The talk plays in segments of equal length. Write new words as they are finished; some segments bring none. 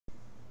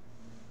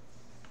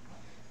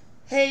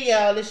Hey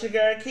y'all, it's your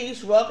girl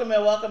Keish. Welcome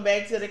and welcome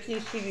back to the Keish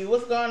TV.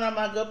 What's going on,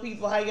 my good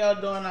people? How y'all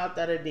doing out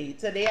there today?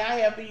 Today I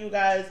have for you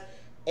guys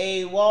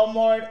a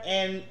Walmart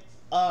and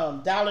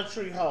Dollar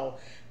Tree haul.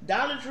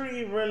 Dollar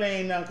Tree really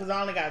ain't none because I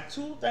only got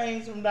two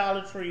things from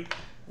Dollar Tree,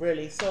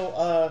 really.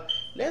 So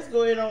let's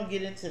go ahead and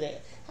get into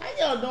that. How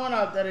y'all doing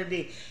out there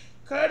today?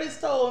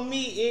 Curtis told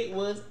me it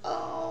was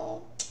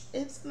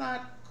it's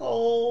not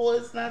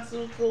cold, it's not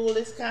so cool,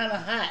 it's kind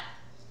of hot.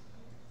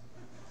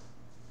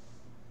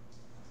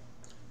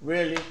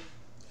 Really?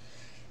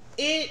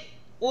 It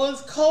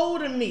was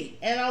cold to me,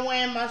 and I'm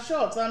wearing my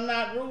shorts. I'm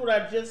not rude.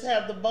 I just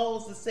have the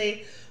balls to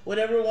say what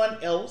everyone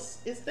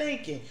else is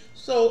thinking.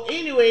 So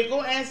anyway,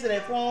 go answer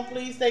that phone,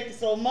 please. Thank you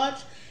so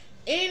much.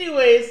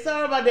 Anyway,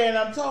 sorry about that. And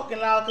I'm talking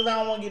loud because I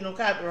don't want to get no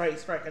copyright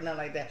strike or nothing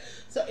like that.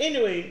 So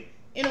anyway,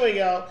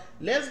 y'all,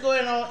 let's go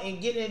ahead on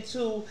and get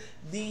into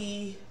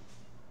the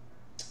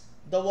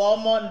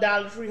Walmart and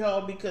Dollar Tree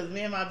haul because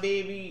me and my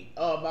baby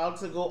are about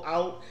to go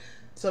out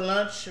to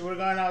lunch. We're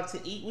going out to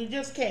eat. We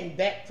just came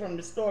back from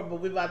the store, but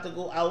we're about to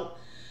go out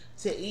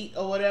to eat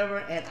or whatever.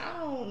 And I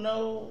don't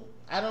know,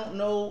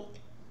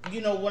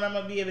 when I'm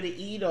gonna be able to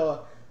eat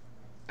or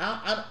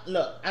I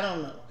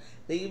don't know.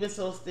 But even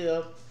so,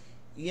 still,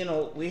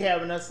 we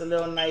having us a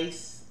little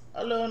nice,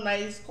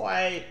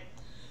 quiet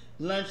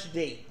lunch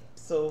date.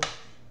 So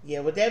yeah.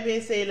 With that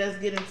being said, let's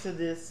get into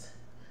this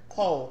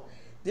haul.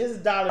 This is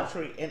Dollar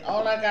Tree, and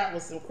all I got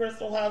was some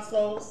Crystal hot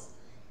sauce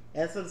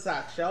and some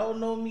socks. Y'all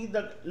know me.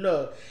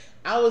 Look,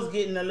 I was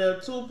getting a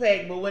little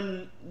 2-pack, but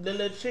when the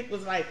little chick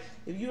was like,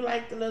 if you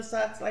like the little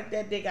socks like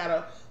that, they got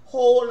a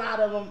whole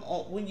lot of them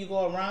when you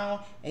go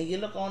around and you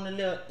look on the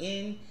little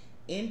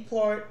in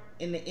part,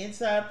 in the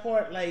inside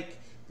part, like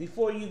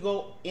before you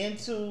go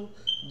into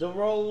the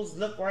rows,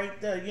 look right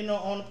there,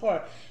 on the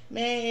part.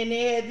 Man, and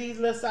they had these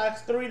little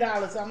socks,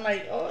 $3. I'm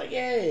like, oh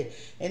yeah.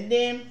 And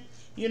then,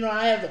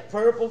 I have the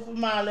purple for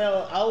my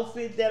little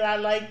outfit that I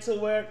like to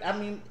wear. I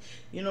mean,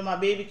 my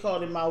baby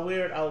called it my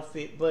weird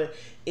outfit, but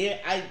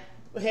I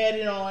had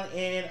it on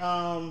and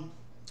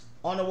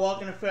on the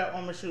walking the fair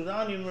on my shoes.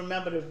 I don't even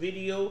remember the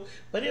video,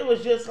 but it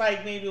was just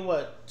like maybe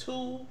what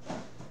two,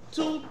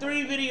 3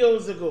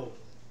 videos ago,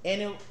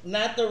 and it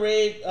not the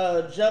red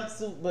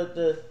jumpsuit, but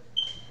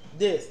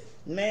this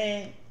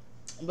man,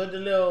 but the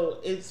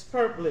little it's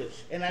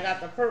purplish, and I got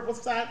the purple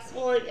socks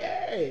for it.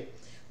 Yay!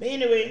 But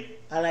anyway,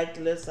 I like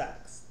the little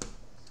socks.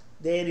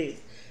 There it is.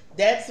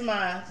 This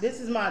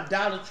is my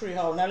Dollar Tree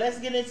haul. Now let's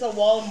get into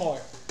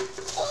Walmart.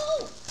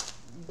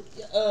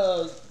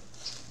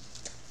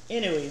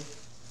 Anyway,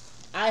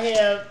 I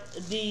have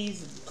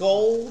these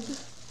gold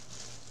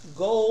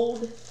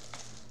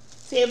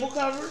table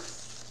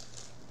covers.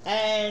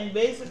 And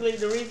basically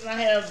the reason I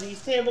have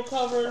these table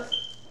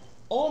covers,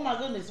 oh my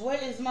goodness,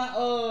 where is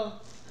my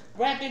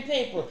wrapping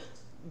paper?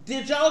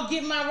 Did y'all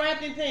get my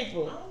wrapping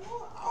paper?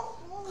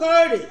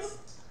 Curtis,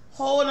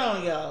 hold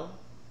on, y'all.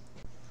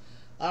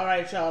 All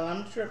right, y'all.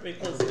 I'm tripping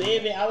because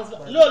baby, I was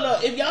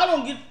look. If y'all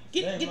don't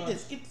get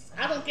this,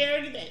 I don't care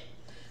anything.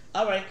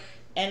 All right,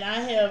 and I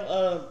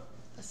have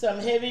some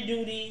heavy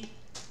duty.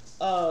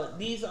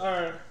 This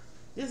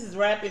is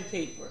wrapping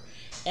paper,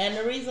 and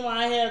the reason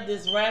why I have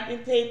this wrapping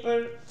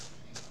paper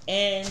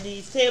and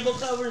these table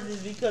covers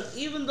is because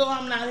even though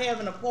I'm not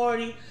having a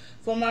party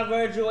for my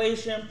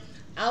graduation,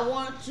 I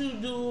want to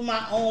do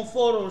my own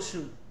photo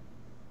shoot.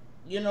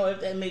 If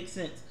that makes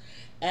sense.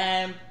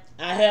 And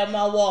I have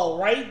my wall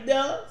right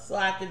there, so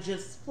I could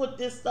just put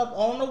this stuff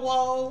on the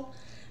wall,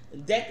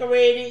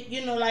 decorate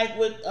it, like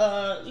with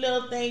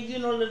little things,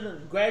 little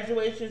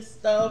graduation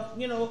stuff,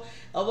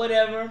 or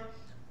whatever,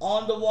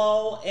 on the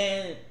wall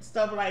and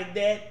stuff like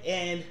that.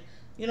 And,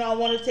 I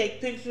want to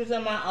take pictures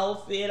of my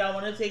outfit. I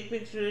want to take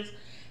pictures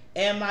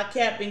and my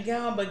cap and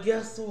gown, but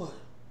guess what?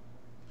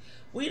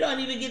 We don't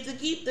even get to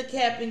keep the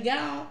cap and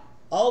gown.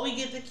 All we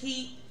get to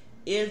keep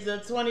is the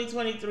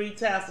 2023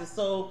 tassel.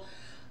 So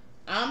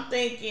I'm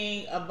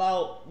thinking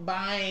about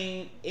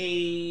buying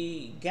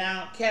a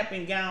cap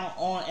and gown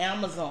on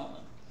Amazon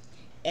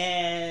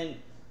and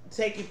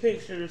taking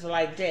pictures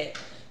like that.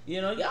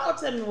 Y'all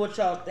tell me what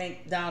y'all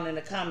think down in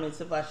the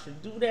comments if I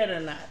should do that or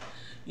not.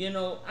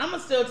 I'm gonna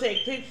still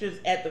take pictures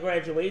at the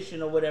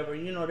graduation or whatever.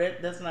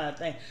 That's not a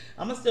thing.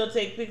 I'm gonna still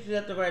take pictures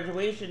at the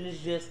graduation. It's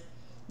just,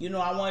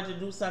 I wanted to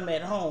do something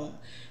at home.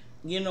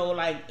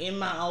 Like in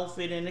my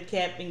outfit in the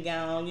cap and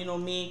gown,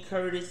 me and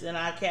Curtis in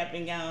our cap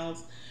and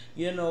gowns,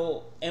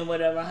 and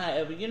whatever,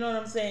 however, you know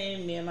what I'm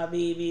saying? Me and my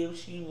baby, if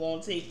she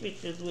won't take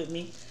pictures with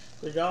me,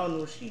 because y'all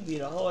know she be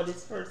the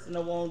hardest person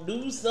that won't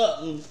do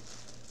something,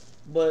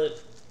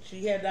 but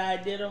she had the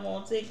idea that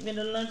won't take me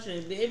to lunch,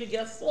 and baby,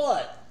 guess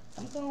what?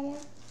 I'm going.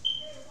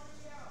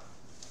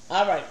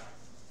 All right.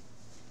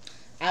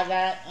 I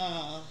got,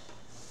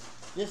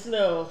 this is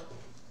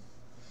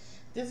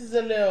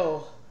a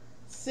little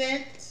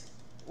scent.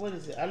 What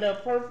is it? A little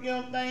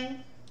perfume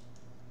thing.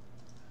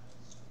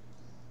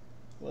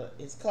 What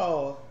it's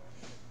called?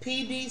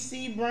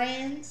 PDC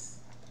Brands.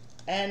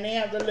 And they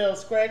have the little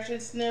scratch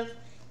and sniff.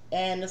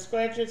 And the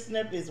scratch and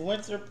sniff is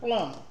Winter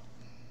Plum.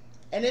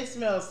 And it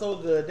smells so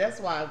good. That's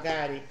why I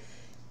got it.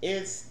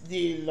 It's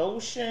the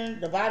lotion,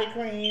 the body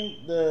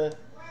cream, the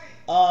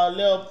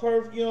little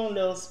perfume,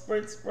 little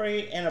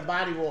spray, and a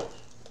body wash.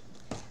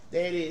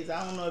 There it is.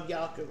 I don't know if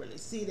y'all can really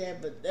see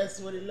that, but that's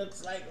what it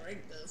looks like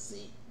right there.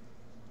 See?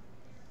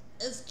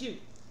 It's cute.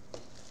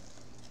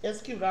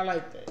 It's cute. I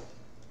like that.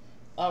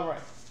 All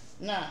right.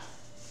 Now.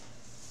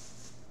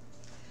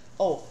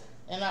 Oh,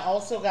 and I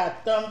also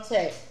got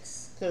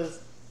thumbtacks because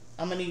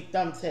I'm going to need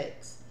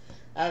thumbtacks.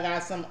 I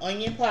got some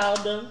onion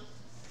powder.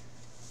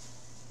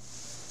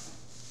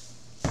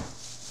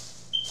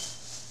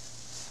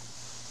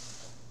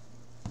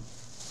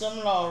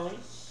 Some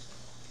Lawry's.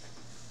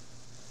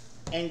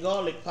 And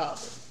garlic powder.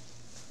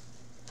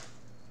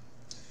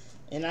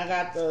 And I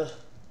got the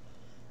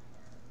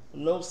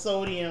low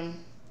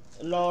sodium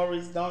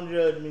Lawry's. Don't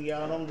judge me,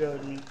 y'all. Don't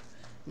judge me.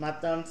 My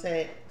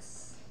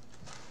thumbtacks.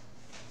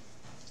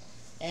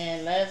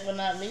 And last but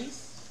not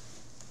least,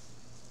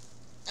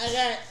 I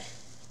got,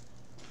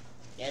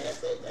 yeah,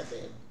 that's it. That's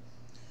it.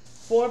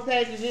 4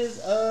 packages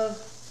of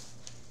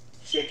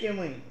chicken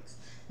wings.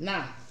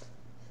 Now,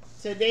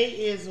 today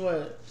is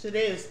what?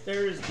 Today is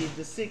Thursday,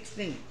 the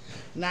 16th.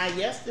 Now,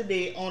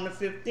 yesterday on the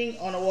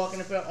 15th, on the Walking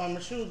the Fair on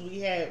my shoes, we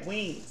had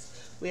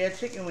wings. We had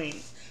chicken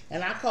wings.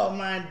 And I called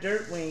mine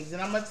dirt wings.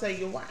 And I'm going to tell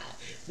you why.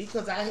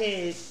 Because I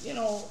had, you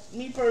know,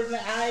 me personally,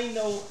 I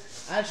know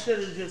I should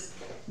have just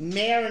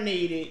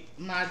marinated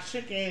my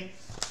chicken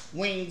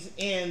wings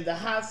in the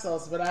hot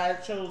sauce. But I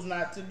chose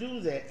not to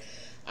do that.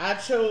 I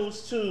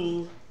chose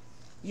to,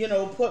 you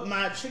know, put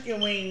my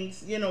chicken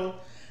wings, you know,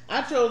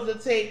 I chose to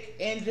take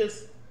and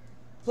just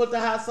put the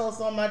hot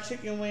sauce on my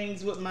chicken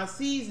wings with my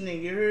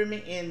seasoning, you heard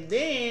me? And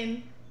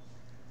then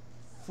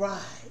fried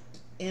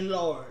and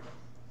lard.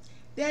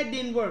 That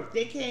didn't work.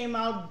 They came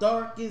out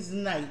dark as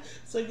night.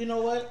 So you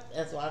know what?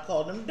 That's why I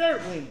call them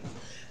dirt wings.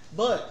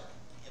 But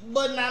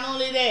not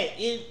only that,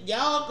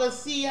 y'all can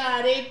see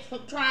how they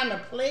was trying to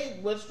play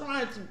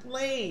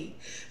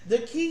the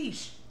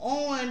quiche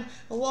on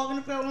Walking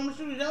the Fair on the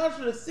Street. Y'all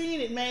should have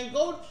seen it, man.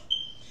 Go.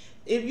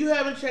 If you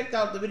haven't checked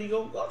out the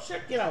video, go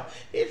check it out.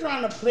 They're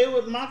trying to play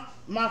with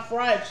my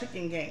fried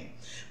chicken game.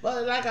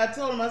 But like I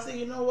told them, I said,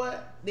 you know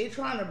what? They're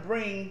trying to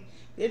bring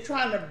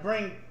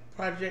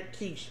Project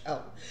Quiche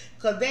out.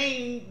 Because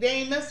they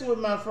ain't messing with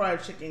my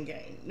fried chicken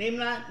game. They're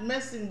not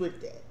messing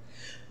with that.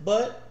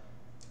 But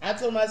I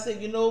told them, I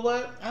said, you know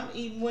what? I'm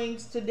eating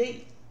wings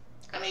today.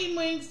 I'm eating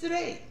wings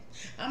today.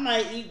 I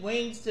might eat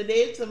wings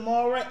today,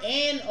 tomorrow,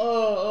 and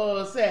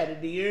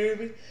Saturday. You hear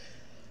me?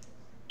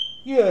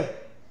 Yeah.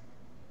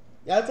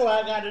 That's why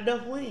I got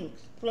enough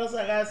wings. Plus,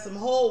 I got some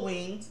whole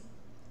wings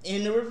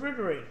in the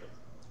refrigerator,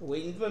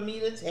 waiting for me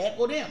to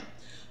tackle them.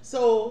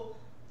 So,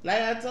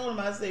 like I told him,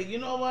 I said, you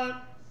know what?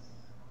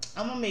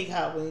 I'm going to make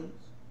hot wings,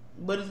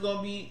 but it's going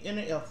to be in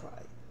an air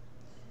fryer.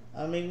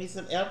 I'll make me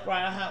some air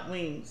fryer hot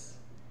wings,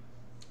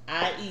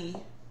 i.e.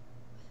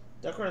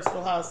 the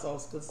Crystal hot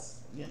sauce, because,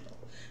 you know,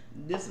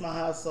 this is my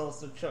hot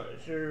sauce of choice.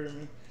 You hear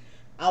me?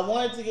 I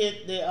wanted to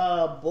get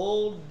the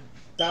Bull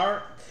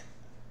Dark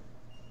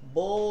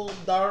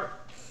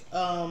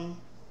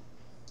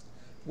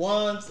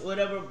ones,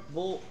 whatever.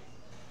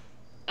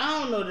 I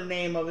don't know the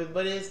name of it,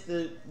 but it's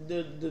the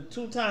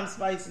 2-time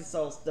spicy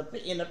sauce,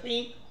 in the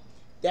pink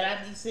that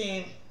I be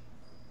seeing,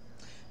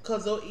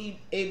 cause they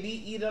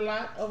eat a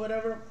lot or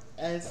whatever,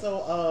 and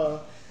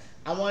so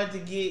I wanted to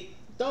get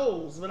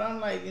those, but I'm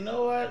like, you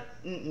know what?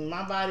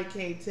 My body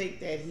can't take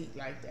that heat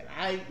like that.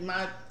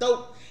 My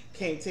throat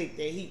can't take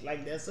that heat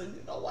like that. So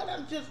you know what?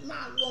 I'm just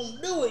not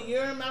gonna do it. You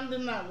hear me? I'm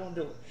just not gonna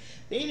do it.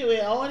 But anyway,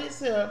 all this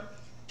here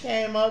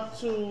came up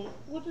to,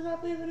 what did I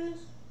pay for this?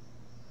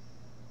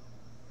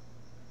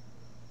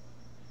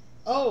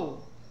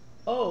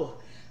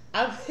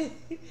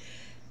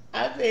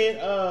 I paid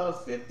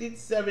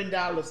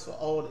 $57 for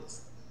all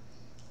this.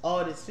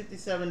 All this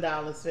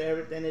 $57 for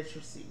everything that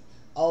you see.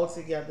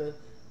 Altogether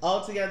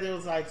it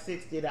was like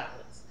 $60,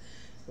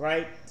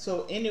 right?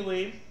 So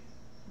anyway,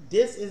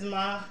 this is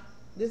my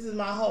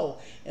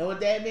haul. And with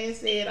that being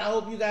said, I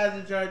hope you guys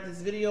enjoyed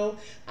this video.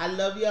 I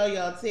love y'all.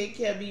 Y'all take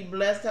care. Be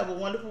blessed. Have a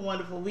wonderful,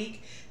 wonderful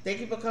week. Thank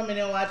you for coming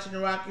and watching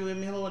and rocking with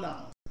me. Hold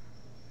on.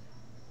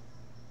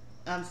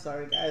 I'm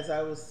sorry, guys.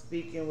 I was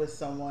speaking with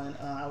someone.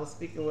 I was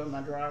speaking with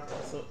my driver.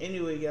 So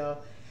anyway, y'all,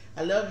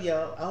 I love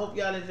y'all. I hope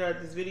y'all enjoyed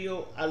this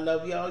video. I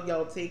love y'all.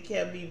 Y'all take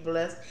care. Be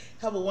blessed.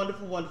 Have a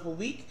wonderful, wonderful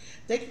week.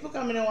 Thank you for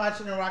coming and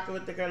watching and rocking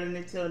with the girl. And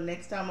until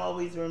next time,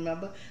 always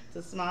remember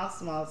to smile,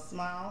 smile,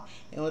 smile.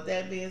 And with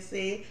that being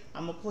said,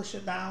 I'm going to push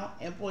it down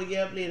and pull you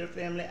up later,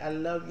 family. I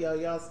love y'all.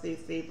 Y'all stay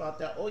safe out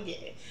there. Oh,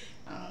 yeah.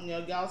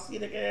 Y'all see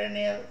the girl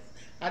nails?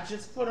 I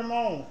just put them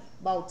on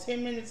about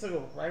 10 minutes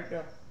ago. Right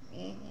there.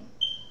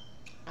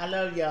 I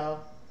love y'all.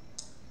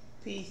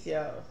 Peace,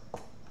 y'all.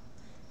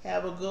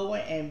 Have a good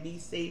one and be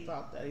safe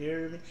out there. You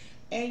hear me?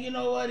 And you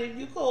know what? If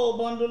you cold,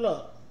 bundle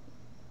up.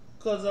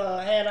 Because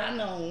had I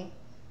known,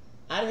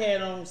 I'd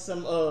had on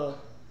some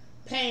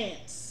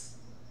pants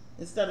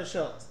instead of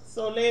shorts.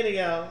 So later,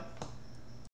 y'all.